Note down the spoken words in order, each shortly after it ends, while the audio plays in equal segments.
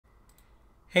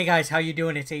Hey guys, how you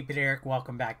doing? It's 8-Bit Eric.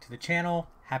 Welcome back to the channel.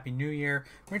 Happy New Year.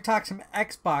 We're going to talk some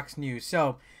Xbox news.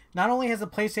 So, not only has the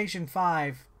PlayStation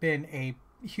 5 been a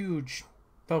huge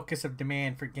focus of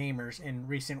demand for gamers in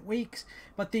recent weeks,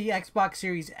 but the Xbox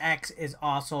Series X is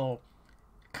also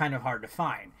kind of hard to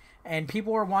find. And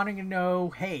people are wanting to know,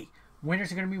 hey, when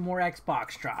is there going to be more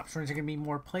Xbox drops? When is there going to be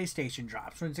more PlayStation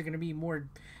drops? When is there going to be more,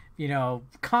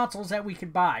 consoles that we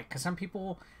could buy? Because some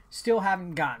people still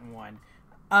haven't gotten one.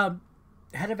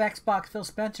 Head of Xbox Phil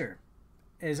Spencer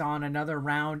is on another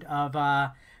round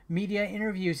of media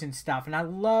interviews and stuff, and I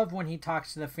love when he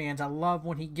talks to the fans. I love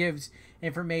when he gives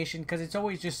information because it's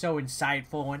always just so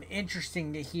insightful and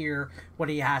interesting to hear what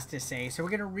he has to say. So we're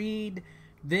going to read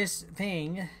this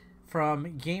thing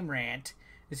from Game Rant.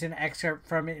 It's an excerpt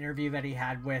from an interview that he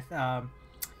had with a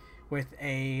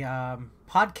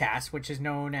podcast which is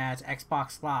known as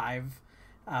Xbox Live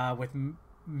with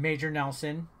Major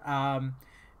Nelson.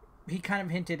 He kind of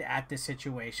hinted at this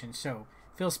situation. So,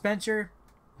 Phil Spencer,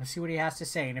 let's see what he has to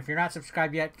say. And if you're not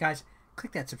subscribed yet, guys,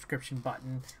 click that subscription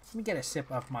button. Let me get a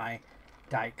sip of my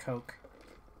Diet Coke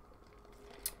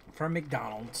from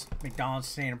McDonald's. McDonald's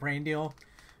saying a brand deal.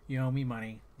 You owe me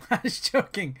money. I was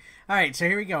joking. All right, so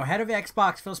here we go. Head of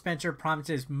Xbox Phil Spencer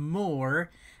promises more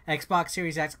Xbox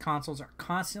Series X consoles are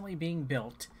constantly being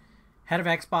built. Head of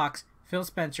Xbox Phil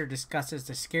Spencer discusses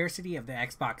the scarcity of the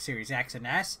Xbox Series X and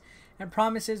S and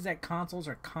promises that consoles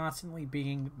are constantly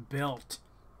being built.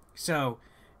 So,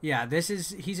 yeah,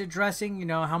 he's addressing,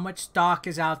 how much stock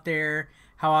is out there,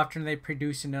 how often they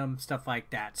producing them, stuff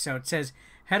like that. So it says,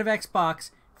 head of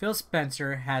Xbox, Phil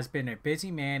Spencer, has been a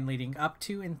busy man leading up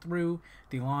to and through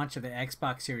the launch of the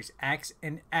Xbox Series X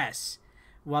and S.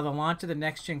 While the launch of the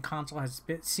next-gen console has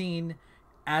been seen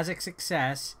as a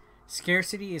success,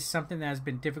 scarcity is something that has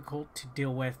been difficult to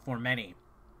deal with for many.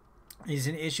 It is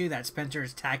an issue that Spencer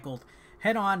has tackled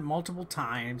head-on multiple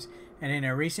times, and in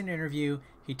a recent interview,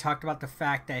 he talked about the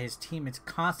fact that his team is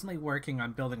constantly working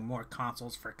on building more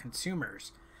consoles for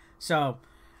consumers. So,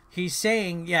 he's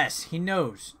saying, yes, he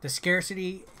knows the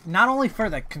scarcity, not only for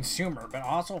the consumer, but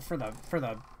also for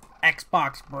the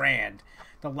Xbox brand.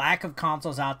 The lack of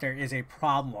consoles out there is a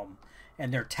problem,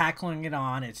 and they're tackling it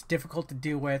on. It's difficult to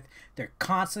deal with. They're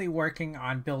constantly working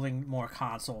on building more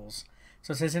consoles.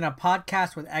 So it says in a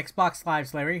podcast with Xbox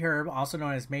Live's Larry Herb, also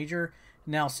known as Major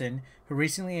Nelson, who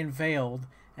recently unveiled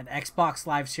an Xbox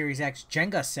Live Series X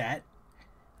Jenga set.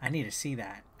 I need to see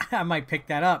that. I might pick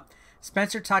that up.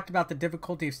 Spencer talked about the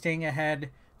difficulty of staying ahead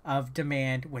of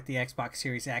demand with the Xbox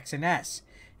Series X and S.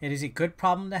 It is a good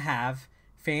problem to have,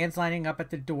 fans lining up at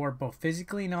the door both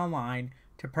physically and online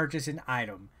to purchase an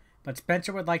item. But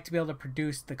Spencer would like to be able to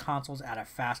produce the consoles at a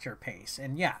faster pace.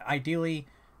 And yeah, ideally,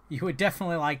 you would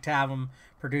definitely like to have them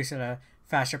produce at a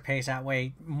faster pace. That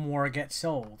way, more get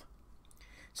sold.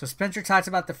 So Spencer talks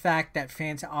about the fact that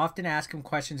fans often ask him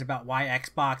questions about why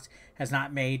Xbox has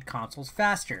not made consoles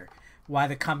faster, why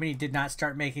the company did not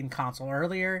start making console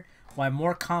earlier, why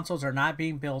more consoles are not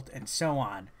being built, and so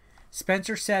on.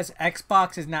 Spencer says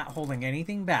Xbox is not holding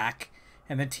anything back,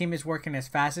 and the team is working as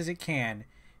fast as it can.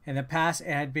 In the past, it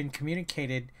had been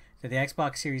communicated that the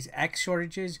Xbox Series X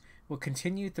shortages will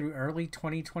continue through early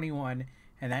 2021,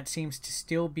 and that seems to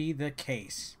still be the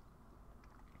case.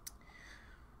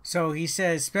 So he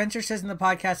says, Spencer says in the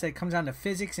podcast that it comes down to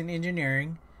physics and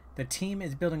engineering. The team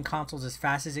is building consoles as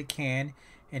fast as it can.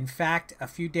 In fact, a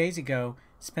few days ago,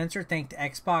 Spencer thanked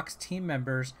Xbox team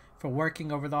members for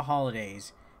working over the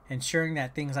holidays, ensuring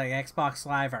that things like Xbox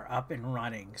Live are up and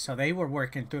running. So they were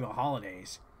working through the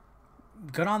holidays.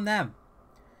 Good on them.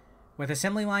 With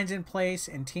assembly lines in place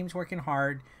and teams working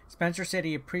hard, Spencer said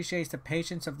he appreciates the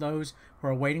patience of those who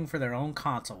are waiting for their own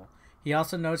console. He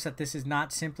also notes that this is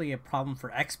not simply a problem for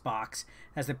Xbox,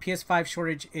 as the PS5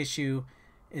 shortage issue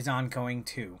is ongoing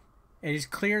too. It is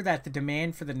clear that the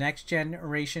demand for the next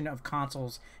generation of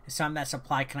consoles is something that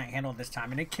supply cannot handle this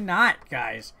time, and it cannot,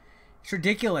 guys. It's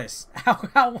ridiculous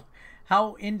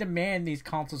how in demand these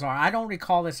consoles are. I don't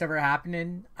recall this ever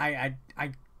happening. I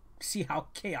see how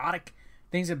chaotic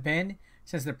things have been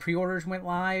since the pre-orders went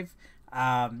live.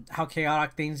 How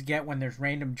chaotic things get when there's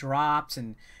random drops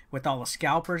and with all the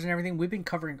scalpers and everything. We've been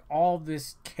covering all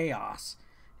this chaos.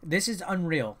 This is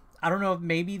unreal. I don't know if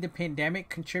maybe the pandemic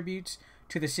contributes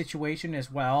to the situation as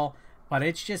well, but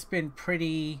it's just been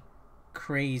pretty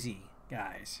crazy,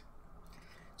 guys.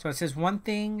 So it says one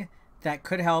thing that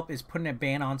could help is putting a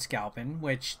ban on scalping,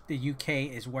 which the UK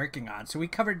is working on. So we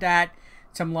covered that.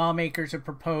 Some lawmakers have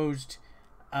proposed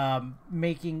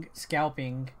making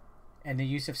scalping and the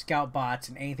use of scalp bots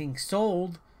and anything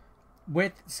sold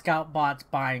with scalp bots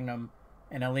buying them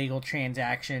an illegal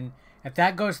transaction. If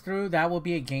that goes through, that will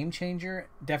be a game changer,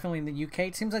 definitely in the UK.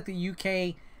 It seems like the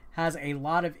UK has a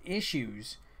lot of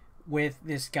issues with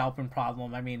this scalping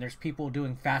problem. I mean, there's people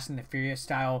doing Fast and the Furious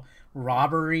style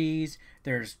robberies.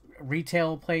 There's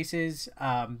retail places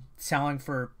selling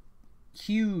for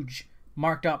huge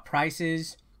marked up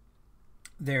prices.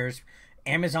 There's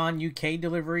Amazon UK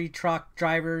delivery truck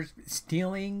drivers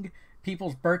stealing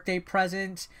people's birthday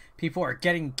presents. People are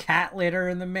getting cat litter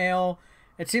in the mail.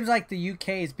 It seems like the UK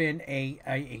has been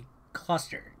a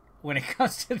cluster when it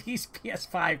comes to these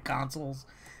PS5 consoles.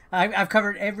 I've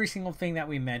covered every single thing that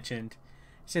we mentioned.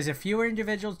 It says if fewer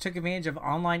individuals took advantage of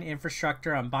online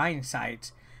infrastructure on buying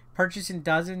sites, purchasing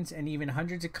dozens and even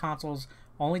hundreds of consoles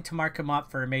only to mark them up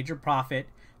for a major profit,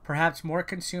 perhaps more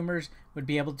consumers would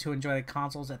be able to enjoy the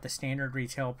consoles at the standard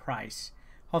retail price.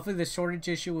 Hopefully the shortage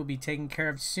issue will be taken care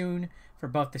of soon for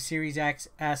both the Series X,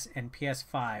 S, and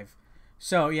PS5.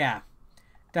 So yeah,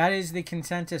 that is the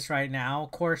consensus right now.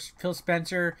 Of course, Phil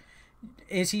Spencer,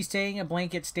 is he saying a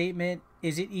blanket statement?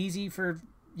 Is it easy for,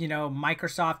 you know,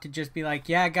 Microsoft to just be like,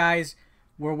 yeah, guys,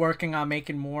 we're working on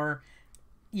making more?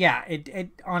 Yeah, it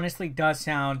honestly does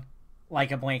sound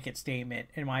like a blanket statement,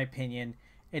 in my opinion.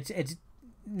 It's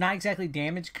not exactly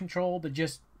damage control, but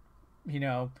just, you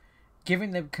know,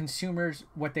 giving the consumers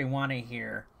what they want to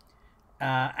hear.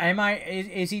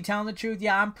 Is he telling the truth?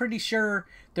 Yeah, I'm pretty sure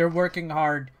they're working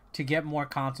hard to get more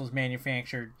consoles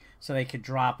manufactured so they could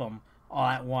drop them all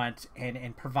at once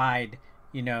and provide,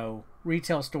 you know,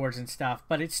 retail stores and stuff.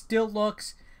 But it still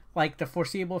looks like the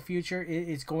foreseeable future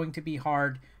is going to be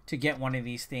hard to get one of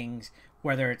these things,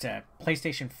 whether it's a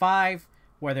PlayStation 5,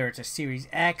 whether it's a Series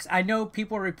X. I know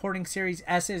people are reporting Series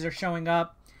S's are showing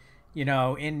up, you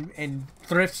know, in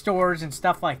thrift stores and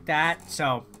stuff like that.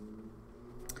 So,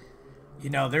 you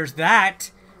know, there's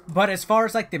that. But as far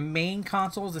as like the main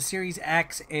consoles, the Series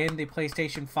X and the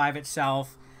PlayStation 5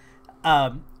 itself,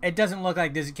 it doesn't look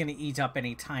like this is going to ease up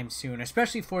anytime soon,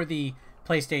 especially for the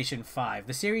PlayStation 5.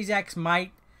 The Series X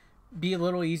might be a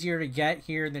little easier to get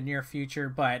here in the near future,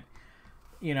 but,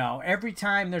 you know, every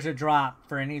time there's a drop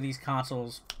for any of these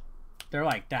consoles, they're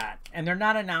like that. And they're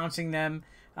not announcing them.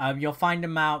 You'll find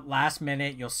them out last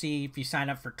minute. You'll see if you sign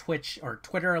up for Twitch or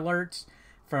Twitter alerts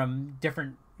from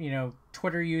different, you know,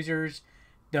 Twitter users.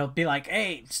 They'll be like,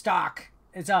 hey, stock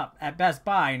is up at Best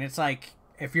Buy. And it's like,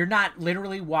 if you're not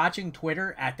literally watching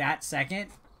Twitter at that second,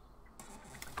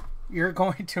 you're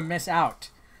going to miss out.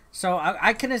 So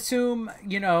I can assume,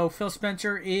 you know, Phil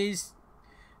Spencer is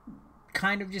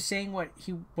kind of just saying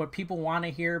what people want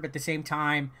to hear, but at the same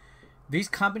time, these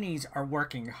companies are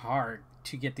working hard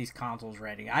to get these consoles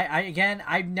ready.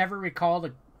 I've never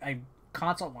recalled a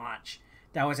console launch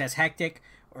that was as hectic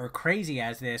or crazy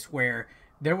as this, where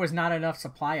there was not enough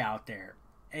supply out there.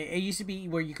 It used to be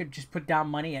where you could just put down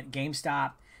money at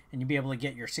GameStop and you'd be able to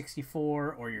get your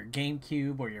 64 or your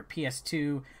GameCube or your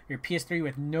PS2 or your PS3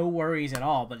 with no worries at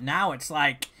all. But now it's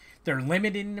like they're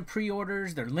limiting the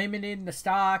pre-orders, they're limiting the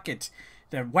stock. The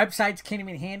websites can't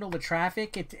even handle the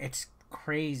traffic. It's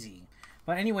crazy.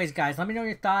 But anyways, guys, let me know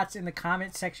your thoughts in the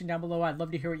comments section down below. I'd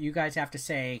love to hear what you guys have to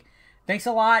say. Thanks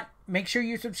a lot. Make sure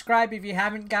you subscribe if you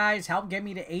haven't, guys. Help get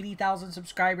me to 80,000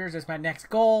 subscribers. That's my next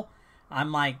goal.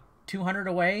 I'm like 200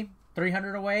 away,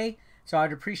 300 away. So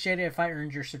I'd appreciate it if I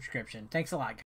earned your subscription. Thanks a lot, guys.